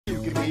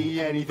can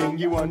be anything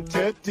you want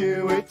to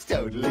do. It's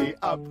totally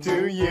up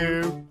to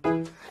you.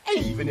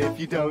 Even if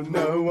you don't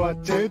know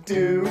what to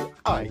do,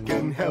 I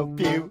can help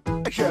you,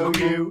 show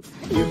you.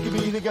 You can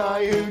be the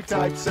guy who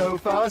types so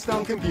fast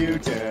on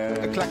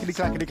computer. Clackety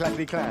clackety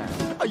clackety clack.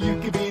 Or you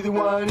can be the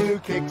one who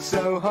kicks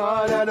so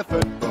hard at a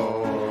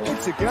football.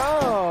 It's a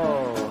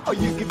goal. Or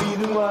you can be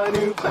the one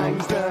who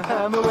bangs the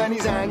hammer when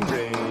he's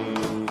angry.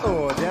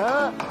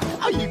 Order.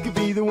 Or you could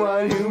be the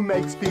one who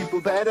makes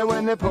people better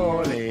when they're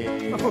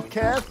poorly. Oh,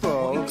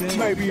 careful.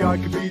 Maybe I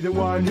could be the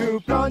one who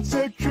plants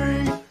a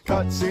tree,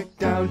 cuts it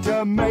down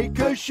to make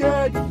a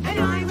shed. And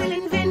I will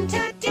invent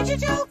a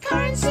digital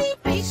currency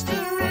based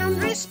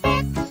around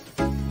respect.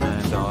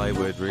 And I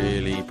would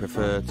really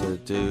prefer to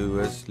do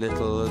as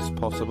little as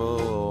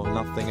possible or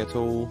nothing at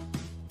all.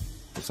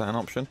 Is that an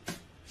option?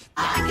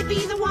 I could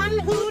be the one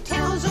who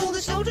tells all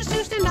the soldiers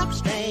to stand up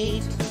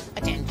straight.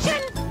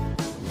 Attention!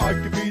 I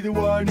could be the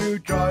one who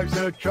drives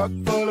a truck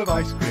full of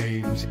ice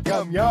creams.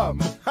 Yum yum,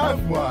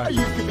 have one.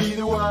 You could be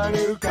the one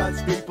who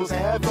cuts people's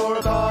hair for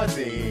a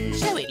party.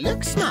 So it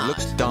looks smart.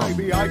 Looks dumb.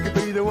 Maybe I could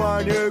be the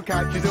one who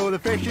catches all the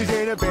fishes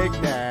in a big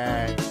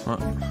net.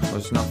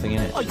 There's nothing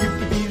in it. Or you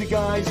could be the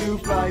guys who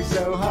fly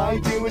so high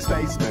to a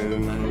space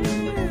moon.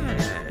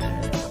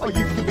 Or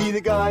you could be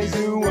the guys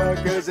who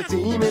work as a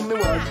team in the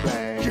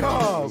workplace.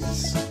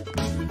 Jobs.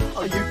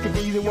 Or you could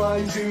be the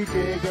ones who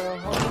dig a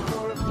hole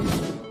for a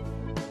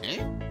fish.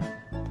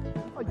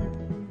 Or you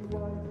could be the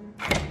one.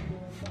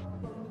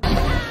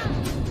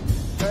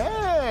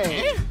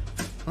 Hey.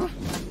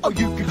 Or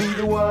you could be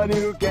the one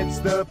who gets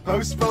the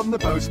post from the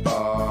post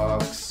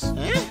box.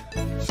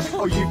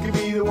 Or you could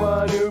be the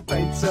one who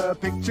paints a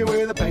picture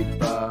with a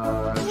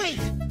paintbrush. Wait,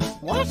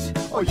 what?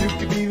 Or you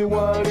could be the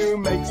one who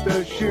makes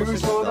the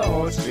shoes for the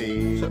horse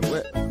feet. So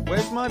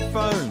where's my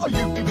phone? Or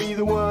you could be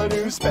the one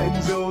who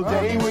spends all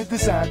day with the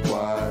sad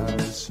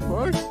ones.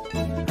 What?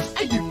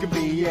 And you can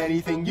be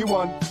anything you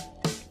want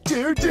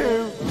to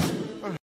do.